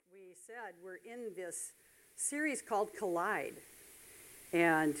said, we're in this series called Collide.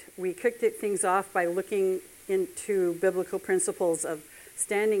 And we kicked things off by looking into biblical principles of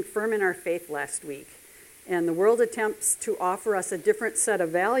standing firm in our faith last week. And the world attempts to offer us a different set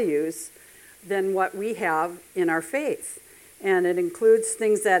of values than what we have in our faith. And it includes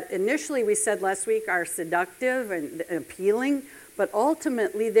things that initially we said last week are seductive and appealing, but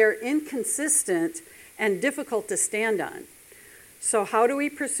ultimately they're inconsistent and difficult to stand on. So how do we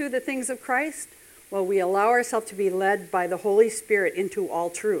pursue the things of Christ? Well, we allow ourselves to be led by the Holy Spirit into all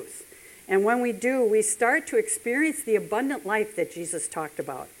truth. And when we do, we start to experience the abundant life that Jesus talked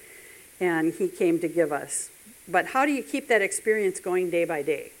about and he came to give us. But how do you keep that experience going day by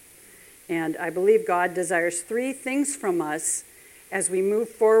day? And I believe God desires three things from us as we move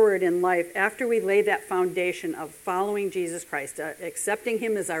forward in life after we lay that foundation of following Jesus Christ, accepting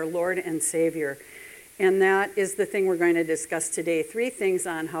him as our Lord and Savior. And that is the thing we're going to discuss today. Three things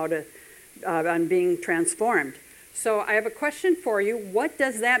on how to, on being transformed. So I have a question for you. What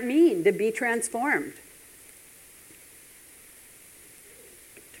does that mean to be transformed?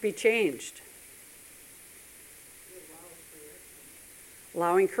 To be changed.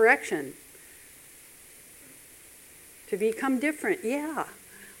 Allowing correction. To become different. Yeah.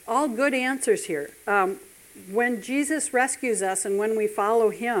 All good answers here. When Jesus rescues us and when we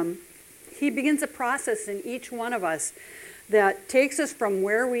follow him, he begins a process in each one of us that takes us from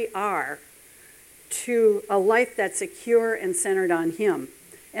where we are to a life that's secure and centered on him.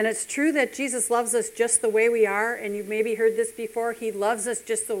 And it's true that Jesus loves us just the way we are, and you've maybe heard this before. He loves us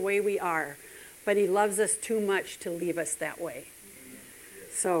just the way we are, but he loves us too much to leave us that way.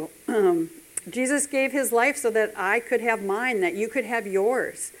 So Jesus gave his life so that I could have mine, that you could have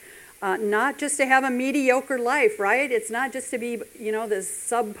yours. Not just to have a mediocre life, right? It's not just to be,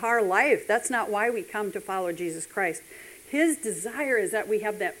 this subpar life. That's not why we come to follow Jesus Christ. His desire is that we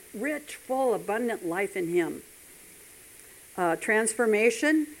have that rich, full, abundant life in him.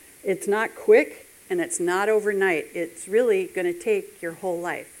 Transformation, it's not quick and it's not overnight. It's really going to take your whole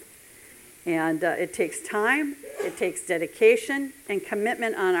life. And it takes time, it takes dedication and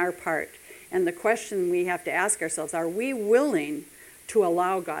commitment on our part. And the question we have to ask ourselves, are we willing to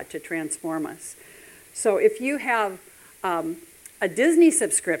allow God to transform us? So if you have a Disney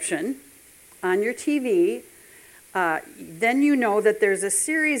subscription on your TV, then you know that there's a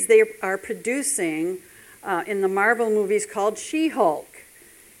series they are producing in the Marvel movies called She-Hulk.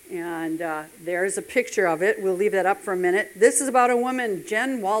 And there's a picture of it. We'll leave that up for a minute. This is about a woman,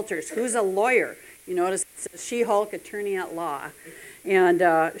 Jen Walters, who's a lawyer. You notice it says She-Hulk, attorney at law.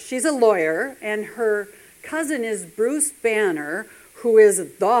 And she's a lawyer, and her cousin is Bruce Banner, who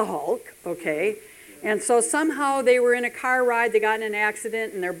is the Hulk, okay? And so somehow they were in a car ride, they got in an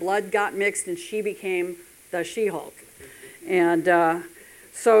accident, and their blood got mixed, and she became the She-Hulk. And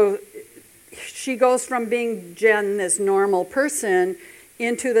so she goes from being Jen, this normal person,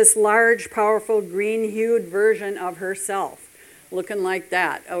 into this large, powerful, green-hued version of herself, looking like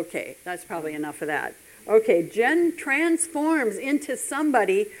that. Okay, that's probably enough of that. Okay, Jen transforms into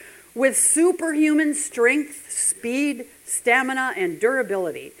somebody with superhuman strength, speed, stamina, and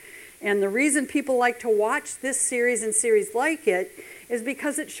durability. And the reason people like to watch this series and series like it is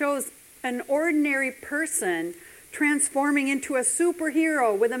because it shows an ordinary person transforming into a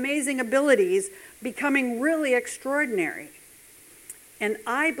superhero with amazing abilities, becoming really extraordinary. And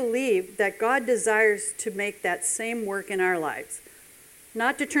I believe that God desires to make that same work in our lives.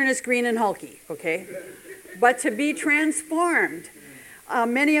 Not to turn us green and hulky, okay? But to be transformed.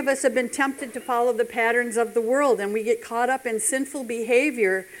 Many of us have been tempted to follow the patterns of the world, and we get caught up in sinful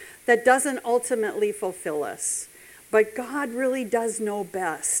behavior that doesn't ultimately fulfill us. But God really does know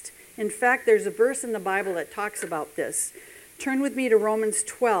best. In fact, there's a verse in the Bible that talks about this. Turn with me to Romans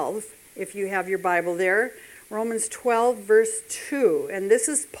 12, if you have your Bible there. Romans 12, verse 2. And this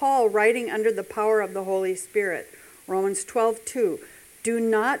is Paul writing under the power of the Holy Spirit. Romans 12, 2. Do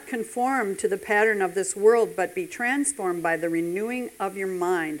not conform to the pattern of this world, but be transformed by the renewing of your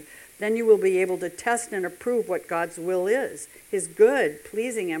mind. Then you will be able to test and approve what God's will is, his good,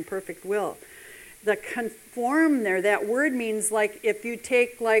 pleasing, and perfect will. The conform there, that word means like if you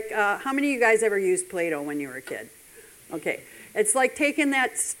take how many of you guys ever used Play-Doh when you were a kid? Okay. It's like taking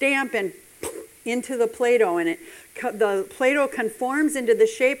that stamp and into the Play-Doh, and the Play-Doh conforms into the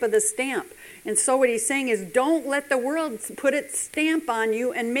shape of the stamp. And so what he's saying is don't let the world put its stamp on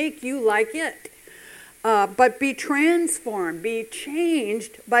you and make you like it. But be transformed, be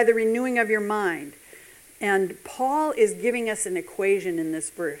changed by the renewing of your mind. And Paul is giving us an equation in this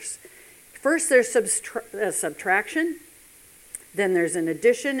verse. First there's subtraction, then there's an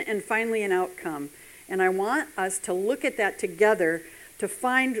addition, and finally an outcome. And I want us to look at that together to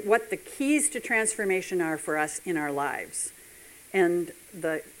find what the keys to transformation are for us in our lives. And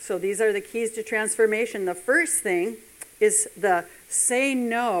so these are the keys to transformation. The first thing is the say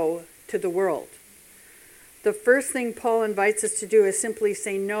no to the world. The first thing Paul invites us to do is simply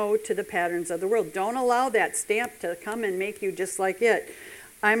say no to the patterns of the world. Don't allow that stamp to come and make you just like it.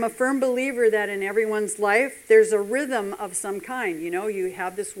 I'm a firm believer that in everyone's life, there's a rhythm of some kind. You know, you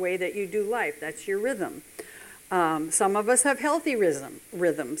have this way that you do life. That's your rhythm. Some of us have healthy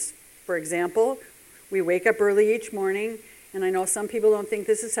rhythms. For example, we wake up early each morning, and I know some people don't think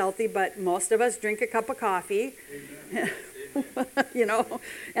this is healthy, but most of us drink a cup of coffee. You know,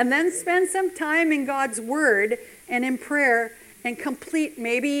 and then spend some time in God's Word and in prayer and complete,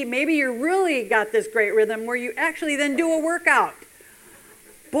 maybe you really got this great rhythm where you actually then do a workout.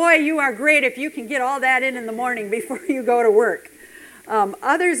 Boy, you are great if you can get all that in the morning before you go to work.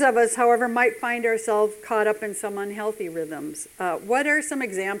 Others of us, however, might find ourselves caught up in some unhealthy rhythms. What are some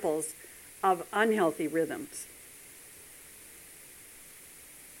examples of unhealthy rhythms?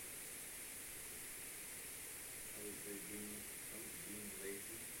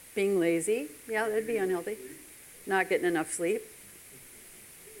 Being lazy. Yeah, that'd be unhealthy. Not getting enough sleep.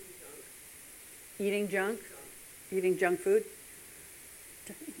 Eating junk food.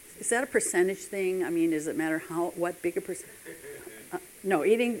 Is that a percentage thing? I mean, does it matter what big a percent? No,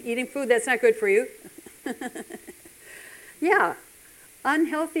 eating food, that's not good for you. Yeah,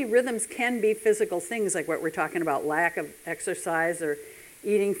 unhealthy rhythms can be physical things like what we're talking about, lack of exercise or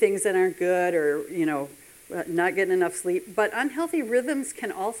eating things that aren't good or, you know, not getting enough sleep. But unhealthy rhythms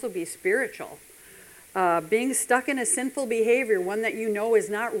can also be spiritual. Being stuck in a sinful behavior, one that you know is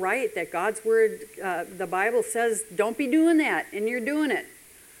not right, that God's Word, the Bible says, don't be doing that, and you're doing it.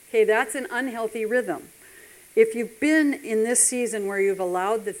 Okay, that's an unhealthy rhythm. If you've been in this season where you've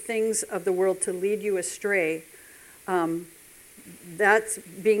allowed the things of the world to lead you astray, that's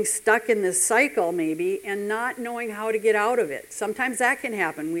being stuck in this cycle maybe and not knowing how to get out of it. Sometimes that can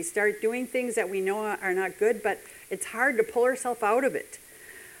happen. We start doing things that we know are not good, but it's hard to pull ourselves out of it.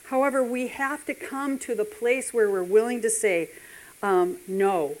 However, we have to come to the place where we're willing to say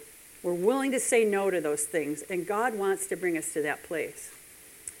no. We're willing to say no to those things, and God wants to bring us to that place.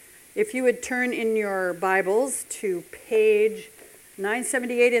 If you would turn in your Bibles to page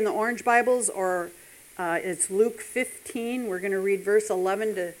 978 in the Orange Bibles, or it's Luke 15. We're going to read verse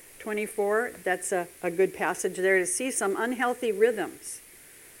 11 to 24. That's a good passage there to see some unhealthy rhythms.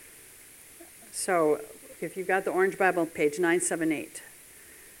 So if you've got the Orange Bible, page 978.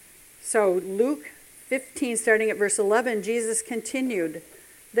 So Luke 15, starting at verse 11, Jesus continued,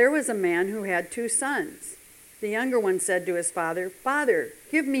 "There was a man who had 2 sons. The younger one said to his father, 'Father,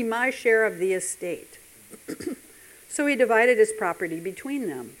 give me my share of the estate.' So he divided his property between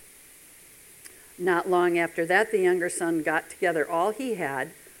them. Not long after that, the younger son got together all he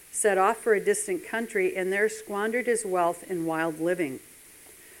had, set off for a distant country, and there squandered his wealth in wild living.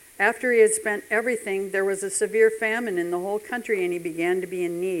 After he had spent everything, there was a severe famine in the whole country, and he began to be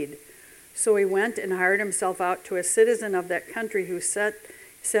in need. So he went and hired himself out to a citizen of that country who sent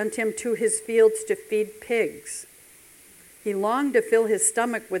him to his fields to feed pigs. He longed to fill his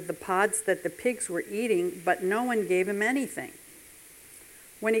stomach with the pods that the pigs were eating, but no one gave him anything.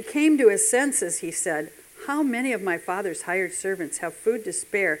 When he came to his senses, he said, 'How many of my father's hired servants have food to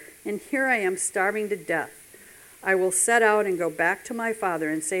spare, and here I am starving to death? I will set out and go back to my father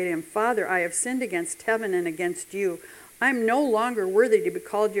and say to him, Father, I have sinned against heaven and against you. I am no longer worthy to be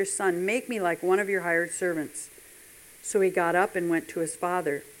called your son. Make me like one of your hired servants.' So he got up and went to his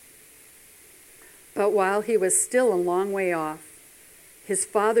father. But while he was still a long way off, his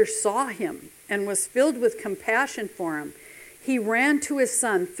father saw him and was filled with compassion for him. He ran to his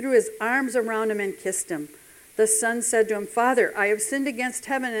son, threw his arms around him, and kissed him. The son said to him, 'Father, I have sinned against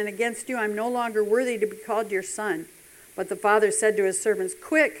heaven and against you. I am no longer worthy to be called your son.' But the father said to his servants,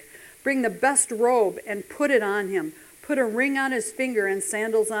 'Quick, bring the best robe and put it on him. Put a ring on his finger and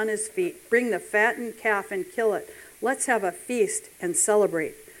sandals on his feet. Bring the fattened calf and kill it. Let's have a feast and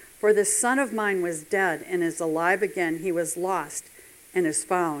celebrate. For this son of mine was dead and is alive again. He was lost and is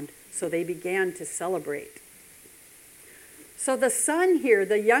found.' So they began to celebrate." So the son here,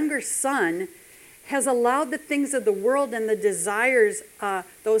 the younger son, has allowed the things of the world and the desires,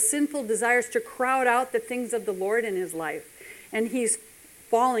 those sinful desires, to crowd out the things of the Lord in his life. And he's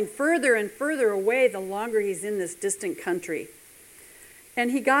falling further and further away the longer he's in this distant country. And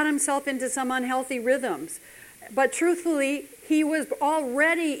he got himself into some unhealthy rhythms. But truthfully, he was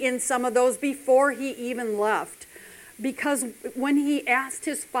already in some of those before he even left. Because when he asked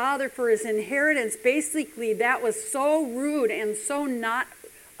his father for his inheritance, basically that was so rude and so not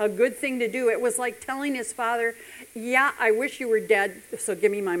a good thing to do. It was like telling his father, yeah, I wish you were dead, so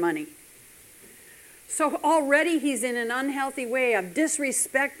give me my money. So already he's in an unhealthy way of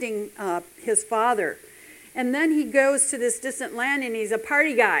disrespecting his father. And then he goes to this distant land and he's a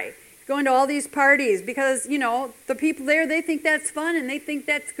party guy. He's going to all these parties because, the people there, they think that's fun and they think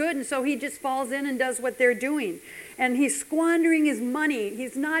that's good. And so he just falls in and does what they're doing. And he's squandering his money.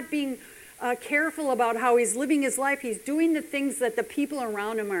 He's not being careful about how he's living his life. He's doing the things that the people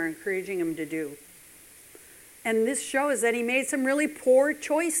around him are encouraging him to do. And this shows that he made some really poor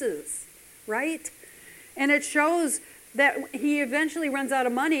choices, right? And it shows that he eventually runs out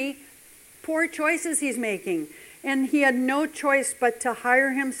of money, poor choices he's making. And he had no choice but to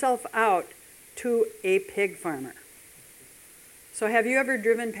hire himself out to a pig farmer. So have you ever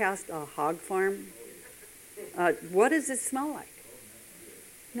driven past a hog farm? What does it smell like?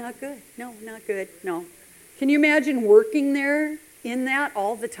 Not good. No, not good. No. Can you imagine working there in that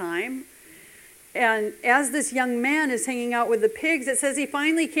all the time? And as this young man is hanging out with the pigs, it says he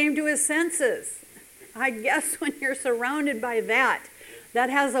finally came to his senses. I guess when you're surrounded by that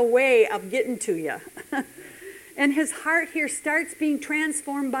has a way of getting to you. And his heart here starts being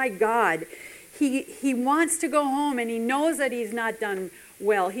transformed by God. He wants to go home and he knows that he's not done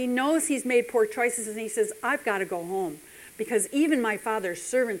well. He knows he's made poor choices and he says, I've got to go home because even my father's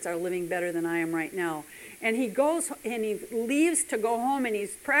servants are living better than I am right now. And he goes and he leaves to go home and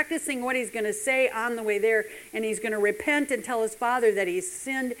he's practicing what he's going to say on the way there. And he's going to repent and tell his father that he's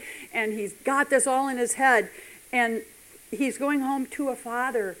sinned. And he's got this all in his head. And he's going home to a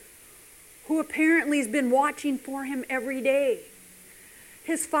father who apparently has been watching for him every day.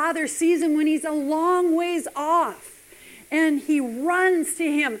 His father sees him when he's a long ways off. And he runs to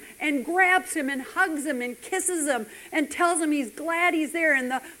him and grabs him and hugs him and kisses him and tells him he's glad he's there.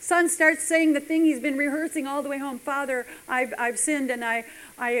 And the son starts saying the thing he's been rehearsing all the way home. Father, I've sinned and I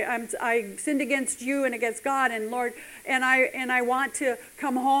sinned against you and against God and Lord, and I want to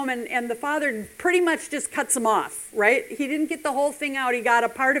come home. And the father pretty much just cuts him off, right? He didn't get the whole thing out. He got a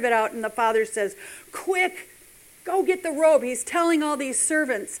part of it out. And the father says, quick, go get the robe. He's telling all these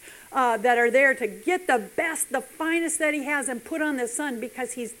servants that are there to get the best, the finest that he has and put on the son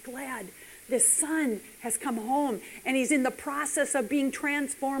because he's glad this son has come home and he's in the process of being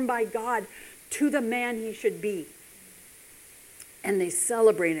transformed by God to the man he should be. And they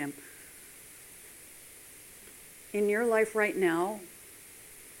celebrate him. In your life right now,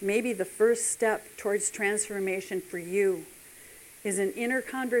 maybe the first step towards transformation for you is an inner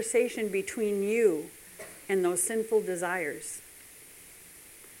conversation between you and those sinful desires.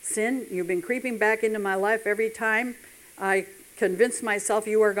 Sin, you've been creeping back into my life every time I convince myself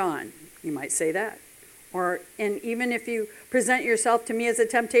you are gone. You might say that. And even if you present yourself to me as a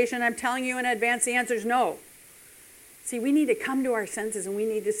temptation, I'm telling you in advance the answer is no. See, we need to come to our senses and we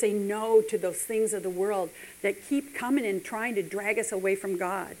need to say no to those things of the world that keep coming and trying to drag us away from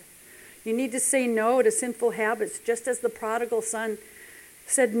God. You need to say no to sinful habits, just as the prodigal son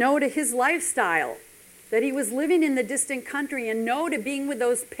said no to his lifestyle, that he was living in the distant country, and no to being with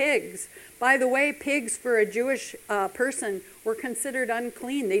those pigs. By the way, pigs for a Jewish person were considered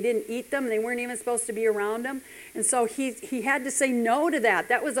unclean. They didn't eat them. They weren't even supposed to be around them. And so he had to say no to that.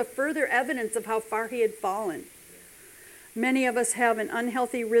 That was a further evidence of how far he had fallen. Many of us have an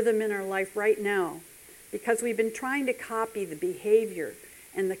unhealthy rhythm in our life right now because we've been trying to copy the behavior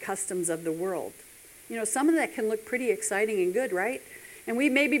and the customs of the world. Some of that can look pretty exciting and good, right? And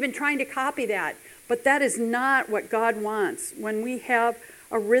we've maybe been trying to copy that. But that is not what God wants. When we have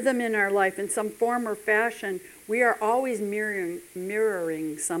a rhythm in our life in some form or fashion, we are always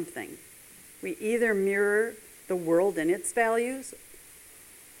mirroring something. We either mirror the world and its values,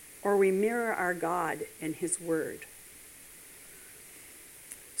 or we mirror our God and his word.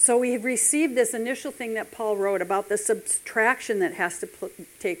 So we have received this initial thing that Paul wrote about the subtraction that has to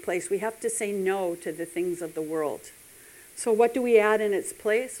take place. We have to say no to the things of the world. So what do we add in its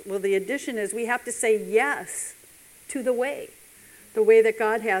place? Well, the addition is we have to say yes to the way that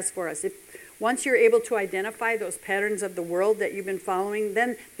God has for us. Once you're able to identify those patterns of the world that you've been following,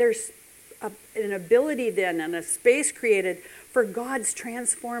 then there's an ability then and a space created for God's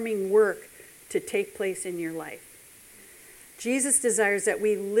transforming work to take place in your life. Jesus desires that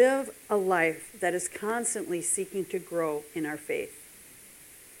we live a life that is constantly seeking to grow in our faith.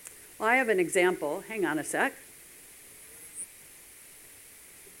 Well, I have an example. Hang on a sec.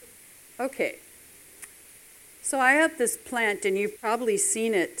 Okay. So I have this plant, and you've probably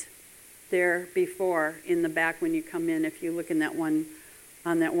seen it there before in the back when you come in, if you look in that one,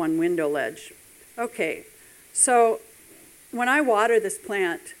 on that one window ledge. Okay. So when I water this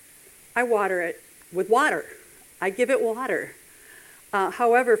plant, I water it with water. I give it water.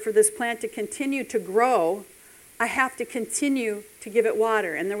 However, for this plant to continue to grow, I have to continue to give it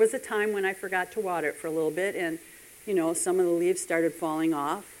water. And there was a time when I forgot to water it for a little bit, and some of the leaves started falling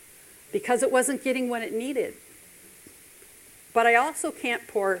off because it wasn't getting what it needed. But I also can't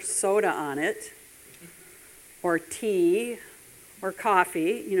pour soda on it, or tea, or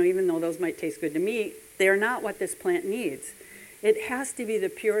coffee, even though those might taste good to me. They're not what this plant needs. It has to be the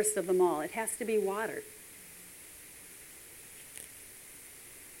purest of them all. It has to be water.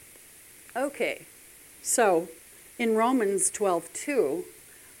 Okay, so in Romans 12:2,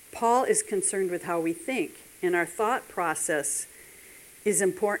 Paul is concerned with how we think, and our thought process is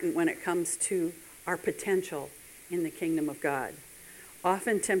important when it comes to our potential in the kingdom of God.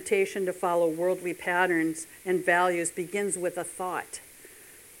 Often temptation to follow worldly patterns and values begins with a thought,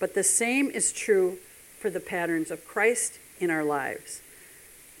 but the same is true for the patterns of Christ in our lives.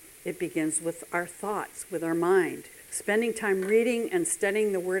 It begins with our thoughts, with our mind. Spending time reading and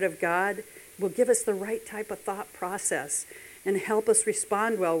studying the Word of God will give us the right type of thought process and help us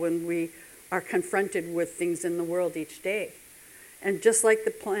respond well when we are confronted with things in the world each day. And just like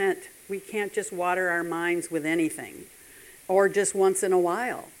the plant, we can't just water our minds with anything or just once in a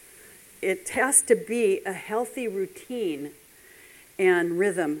while. It has to be a healthy routine and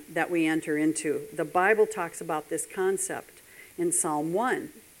rhythm that we enter into. The Bible talks about this concept in Psalm 1.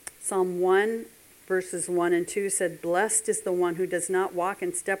 Psalm 1 verses 1 and 2 said, "Blessed is the one who does not walk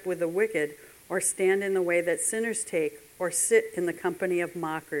in step with the wicked, or stand in the way that sinners take, or sit in the company of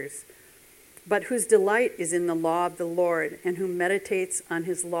mockers, but whose delight is in the law of the Lord, and who meditates on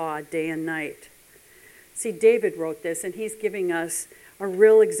his law day and night." See, David wrote this, and he's giving us a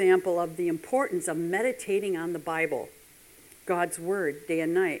real example of the importance of meditating on the Bible, God's Word, day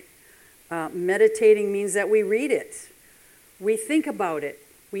and night. Meditating means that we read it, we think about it,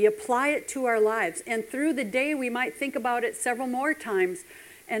 we apply it to our lives, and through the day we might think about it several more times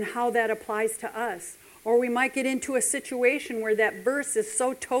and how that applies to us. Or we might get into a situation where that verse is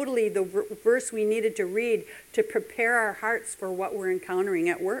so totally the verse we needed to read to prepare our hearts for what we're encountering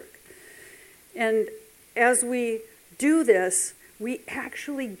at work. And as we do this, we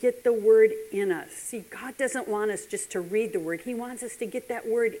actually get the Word in us. See, God doesn't want us just to read the Word. He wants us to get that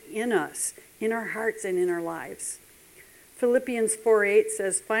Word in us, in our hearts and in our lives. Philippians 4:8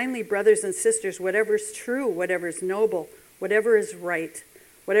 says, "Finally, brothers and sisters, whatever is true, whatever is noble, whatever is right,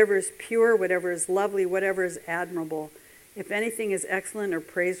 whatever is pure, whatever is lovely, whatever is admirable, if anything is excellent or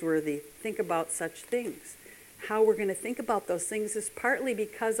praiseworthy, think about such things." How we're going to think about those things is partly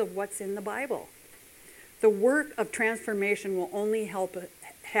because of what's in the Bible. The work of transformation will only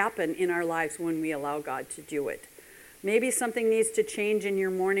happen in our lives when we allow God to do it. Maybe something needs to change in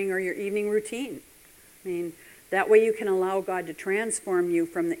your morning or your evening routine. That way you can allow God to transform you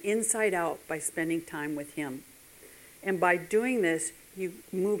from the inside out by spending time with Him. And by doing this, you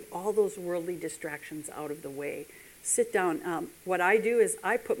move all those worldly distractions out of the way. Sit down. What I do is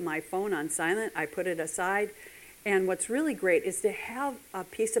I put my phone on silent. I put it aside. And what's really great is to have a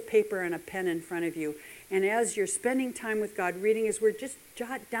piece of paper and a pen in front of you. And as you're spending time with God, reading His Word, just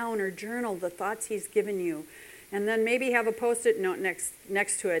jot down or journal the thoughts He's given you. And then maybe have a Post-it note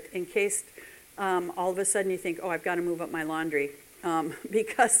next to it in case all of a sudden you think, oh, I've got to move up my laundry.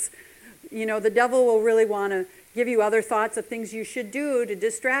 Because, the devil will really want to give you other thoughts of things you should do to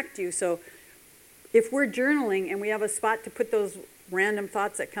distract you. So if we're journaling and we have a spot to put those random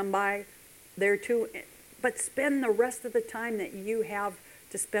thoughts that come by there too, but spend the rest of the time that you have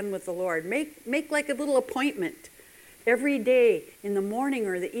to spend with the Lord. Make like a little appointment every day in the morning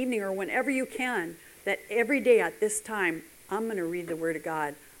or the evening or whenever you can, that every day at this time, I'm going to read the Word of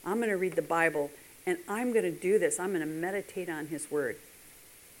God. I'm going to read the Bible, and I'm going to do this. I'm going to meditate on His Word.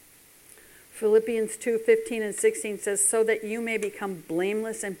 Philippians 2:15 and 16 says, "So that you may become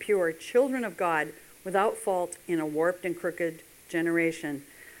blameless and pure, children of God, without fault in a warped and crooked generation.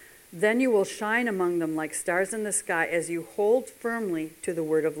 Then you will shine among them like stars in the sky as you hold firmly to the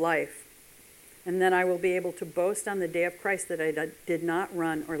word of life. And then I will be able to boast on the day of Christ that I did not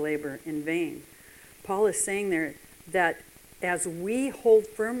run or labor in vain." Paul is saying there that as we hold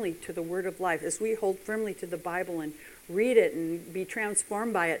firmly to the word of life, as we hold firmly to the Bible and read it and be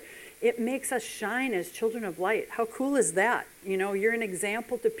transformed by it, it makes us shine as children of light. How cool is that? You're an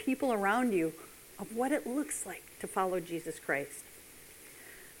example to people around you of what it looks like to follow Jesus Christ.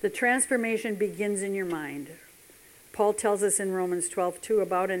 The transformation begins in your mind. Paul tells us in Romans 12:2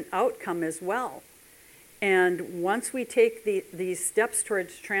 about an outcome as well. And once we take these steps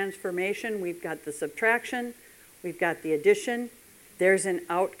towards transformation, we've got the subtraction, we've got the addition, there's an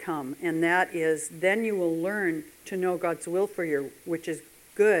outcome, and that is then you will learn to know God's will for you, which is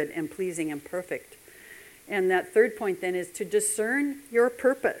good and pleasing and perfect. And that third point then is to discern your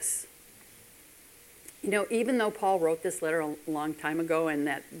purpose. You know, even though Paul wrote this letter a long time ago and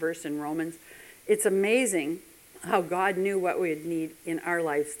that verse in Romans, it's amazing how God knew what we would need in our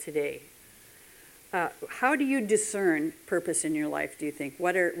lives today. How do you discern purpose in your life, do you think?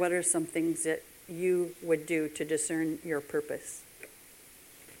 What are some things that you would do to discern your purpose?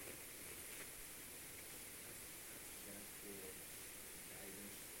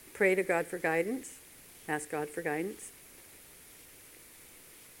 Pray to God for guidance. Ask God for guidance.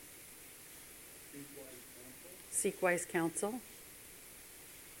 Seek wise counsel.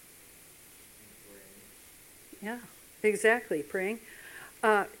 Yeah, exactly, praying.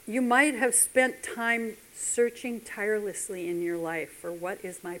 You might have spent time searching tirelessly in your life for what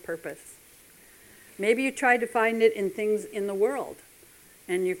is my purpose. Maybe you tried to find it in things in the world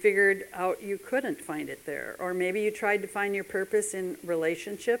and you figured out you couldn't find it there. Or maybe you tried to find your purpose in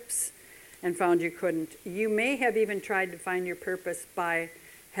relationships and found you couldn't. You may have even tried to find your purpose by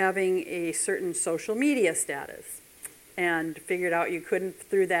having a certain social media status and figured out you couldn't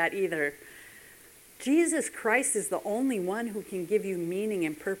through that either. Jesus Christ is the only one who can give you meaning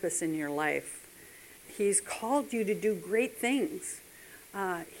and purpose in your life. He's called you to do great things.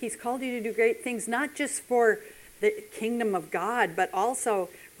 He's called you to do great things, not just for the kingdom of God, but also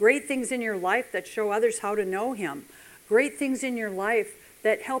great things in your life that show others how to know him. Great things in your life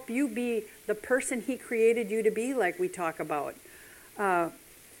that help you be the person he created you to be, like we talk about.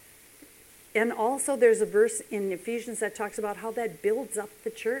 And also there's a verse in Ephesians that talks about how that builds up the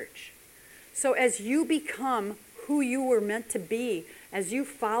church. So as you become who you were meant to be, as you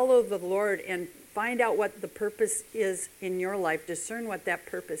follow the Lord and find out what the purpose is in your life, discern what that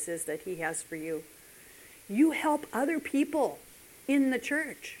purpose is that he has for you, you help other people in the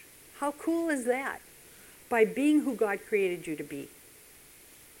church. How cool is that? By being who God created you to be.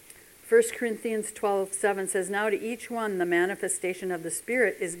 1 Corinthians 12:7 says, "Now to each one the manifestation of the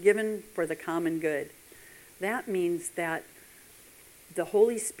Spirit is given for the common good." That means that the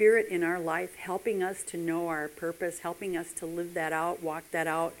Holy Spirit in our life helping us to know our purpose, helping us to live that out, walk that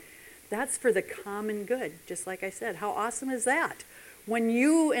out, that's for the common good. Just like I said, how awesome is that? When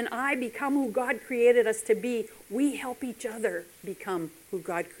you and I become who God created us to be, we help each other become who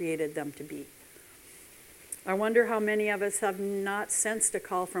God created them to be. I wonder how many of us have not sensed a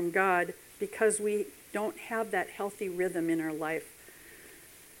call from God because we don't have that healthy rhythm in our life.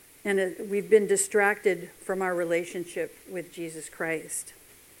 And we've been distracted from our relationship with Jesus Christ.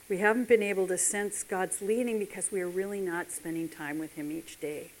 We haven't been able to sense God's leading because we are really not spending time with him each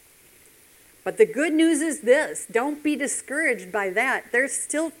day. But the good news is this: don't be discouraged by that. There's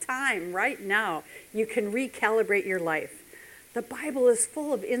still time right now. You can recalibrate your life. The Bible is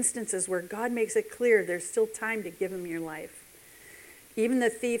full of instances where God makes it clear there's still time to give him your life. Even the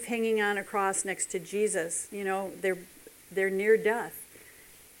thief hanging on a cross next to Jesus, you know, they're near death.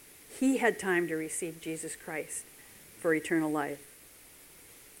 He had time to receive Jesus Christ for eternal life.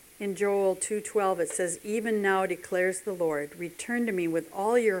 In Joel 2:12 it says, "Even now declares the Lord, return to me with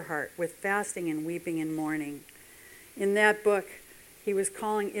all your heart, with fasting and weeping and mourning." In that book, he was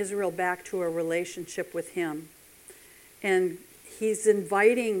calling Israel back to a relationship with him. And he's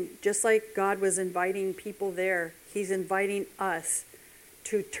inviting, just like God was inviting people there, he's inviting us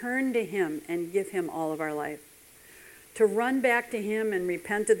to turn to him and give him all of our life. To run back to him and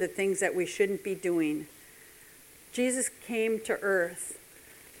repent of the things that we shouldn't be doing. Jesus came to earth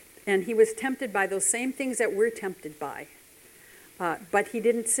and he was tempted by those same things that we're tempted by. But he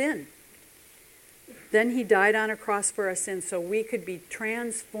didn't sin. Then he died on a cross for our sins so we could be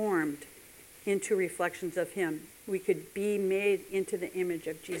transformed into reflections of him. We could be made into the image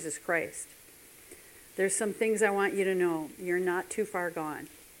of Jesus Christ. There's some things I want you to know. You're not too far gone.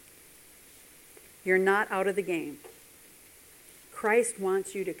 You're not out of the game. Christ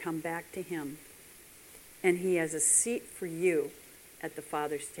wants you to come back to him. And he has a seat for you at the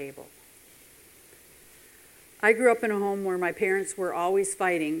Father's table. I grew up in a home where my parents were always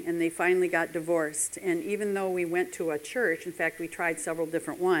fighting, and they finally got divorced. And even though we went to a church, in fact, we tried several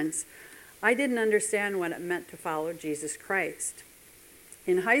different ones, I didn't understand what it meant to follow Jesus Christ.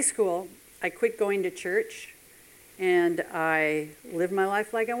 In high school, I quit going to church, and I lived my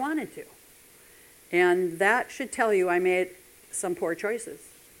life like I wanted to. And that should tell you I made some poor choices.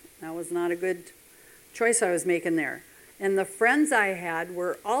 That was not a good choice I was making there. And the friends I had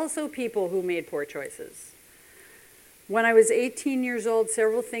were also people who made poor choices. When I was 18 years old,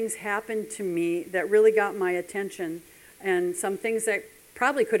 several things happened to me that really got my attention, and some things that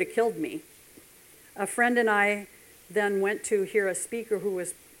probably could have killed me. A friend and I then went to hear a speaker who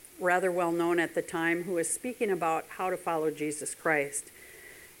was rather well known at the time, who was speaking about how to follow Jesus Christ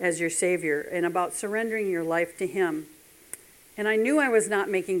as your Savior and about surrendering your life to him. And I knew I was not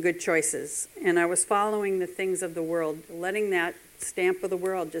making good choices, and I was following the things of the world, letting that stamp of the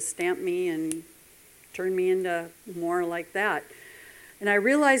world just stamp me and turn me into more like that. And I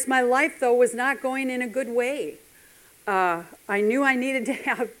realized my life, though, was not going in a good way. I knew I needed to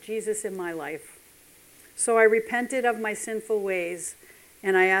have Jesus in my life. So I repented of my sinful ways,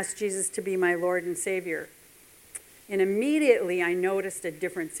 and I asked Jesus to be my Lord and Savior. And immediately I noticed a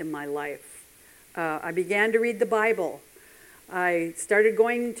difference in my life. I began to read the Bible. I started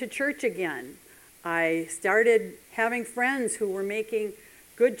going to church again. I started having friends who were making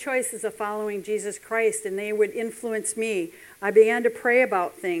good choices of following Jesus Christ, and they would influence me. I began to pray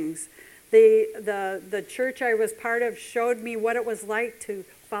about things. The church I was part of showed me what it was like to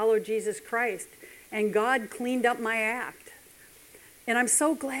follow Jesus Christ, and God cleaned up my act. And I'm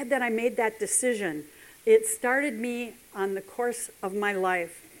so glad that I made that decision. It started me on the course of my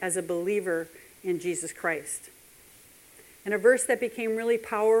life as a believer in Jesus Christ. And a verse that became really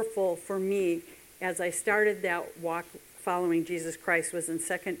powerful for me as I started that walk following Jesus Christ was in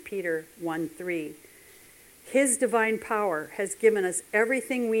 2 Peter 1:3. His divine power has given us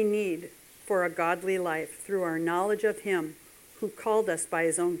everything we need for a godly life through our knowledge of him who called us by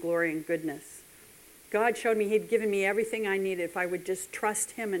his own glory and goodness. God showed me he'd given me everything I needed if I would just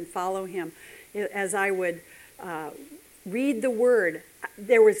trust him and follow him. As I would read the word,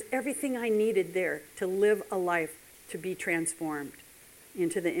 there was everything I needed there to live a life to be transformed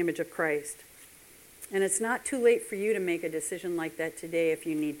into the image of Christ. And it's not too late for you to make a decision like that today if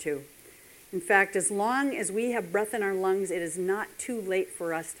you need to. In fact, as long as we have breath in our lungs, it is not too late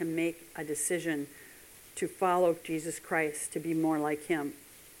for us to make a decision to follow Jesus Christ, to be more like him.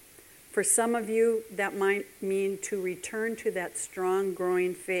 For some of you, that might mean to return to that strong,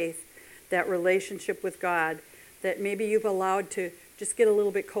 growing faith, that relationship with God that maybe you've allowed to just get a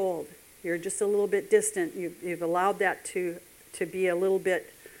little bit cold. You're just a little bit distant. You've allowed that to be a little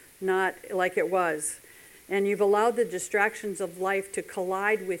bit not like it was. And you've allowed the distractions of life to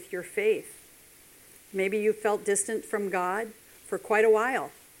collide with your faith. Maybe you felt distant from God for quite a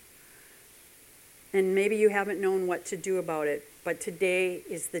while. And maybe you haven't known what to do about it. But today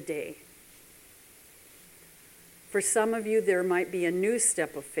is the day. For some of you, there might be a new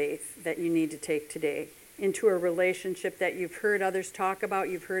step of faith that you need to take today into a relationship that you've heard others talk about.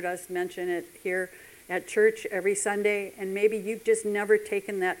 You've heard us mention it here at church every Sunday, and maybe you've just never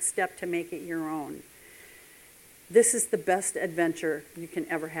taken that step to make it your own. This is the best adventure you can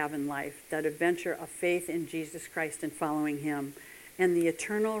ever have in life, that adventure of faith in Jesus Christ and following him. And the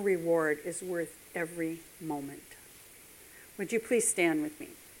eternal reward is worth every moment. Would you please stand with me?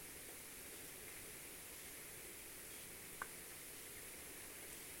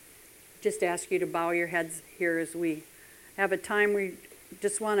 Just ask you to bow your heads here as we have a time. We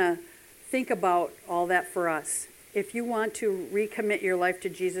just want to think about all that for us. If you want to recommit your life to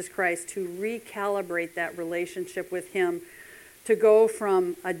Jesus Christ, to recalibrate that relationship with him, to go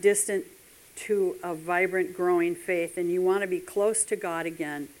from a distant to a vibrant, growing faith, and you want to be close to God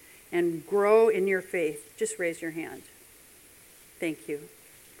again and grow in your faith, just raise your hand. Thank you.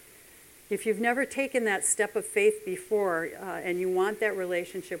 If you've never taken that step of faith before and you want that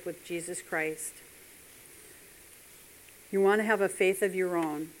relationship with Jesus Christ, you want to have a faith of your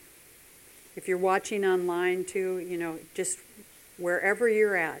own. If you're watching online too, just wherever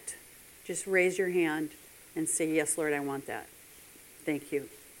you're at, just raise your hand and say, yes, Lord, I want that. Thank you.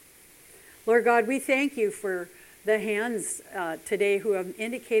 Lord God, we thank you for the hands today who have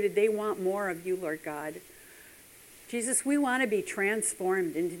indicated they want more of you, Lord God. Jesus, we want to be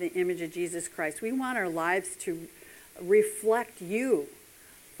transformed into the image of Jesus Christ. We want our lives to reflect you.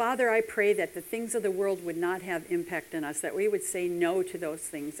 Father, I pray that the things of the world would not have impact on us, that we would say no to those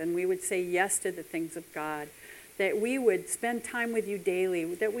things and we would say yes to the things of God, that we would spend time with you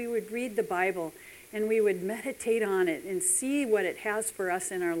daily, that we would read the Bible and we would meditate on it and see what it has for us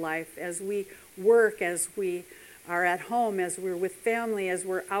in our life as we work, as we are at home, as we're with family, as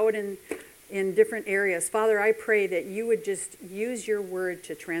we're out in different areas. Father, I pray that you would just use your word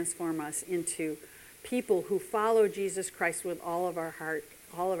to transform us into people who follow Jesus Christ with all of our heart,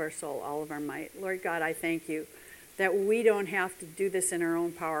 all of our soul, all of our might. Lord God, I thank you that we don't have to do this in our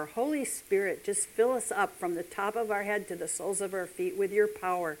own power. Holy Spirit, just fill us up from the top of our head to the soles of our feet with your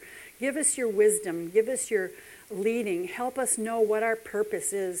power. Give us your wisdom. Give us your leading. Help us know what our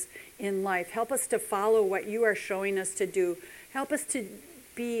purpose is in life. Help us to follow what you are showing us to do. Help us to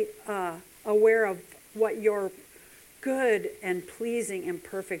be aware of what your good and pleasing and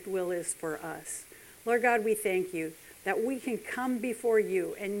perfect will is for us. Lord God, we thank you that we can come before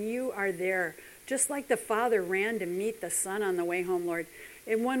you and you are there. Just like the Father ran to meet the Son on the way home, Lord.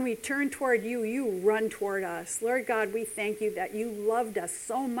 And when we turn toward you, you run toward us. Lord God, we thank you that you loved us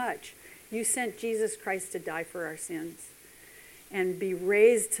so much. You sent Jesus Christ to die for our sins and be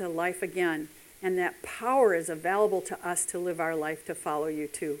raised to life again. And that power is available to us to live our life to follow you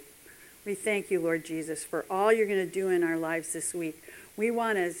too. We thank you, Lord Jesus, for all you're going to do in our lives this week. We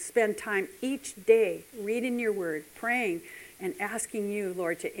want to spend time each day reading your word, praying, and asking you,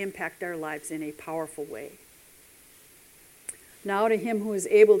 Lord, to impact our lives in a powerful way. Now to him who is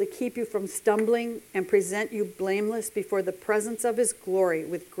able to keep you from stumbling and present you blameless before the presence of his glory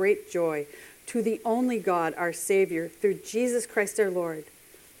with great joy, to the only God, our Savior, through Jesus Christ our Lord,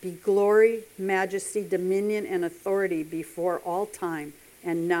 be glory, majesty, dominion, and authority before all time,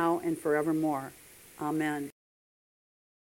 and now and forevermore. Amen.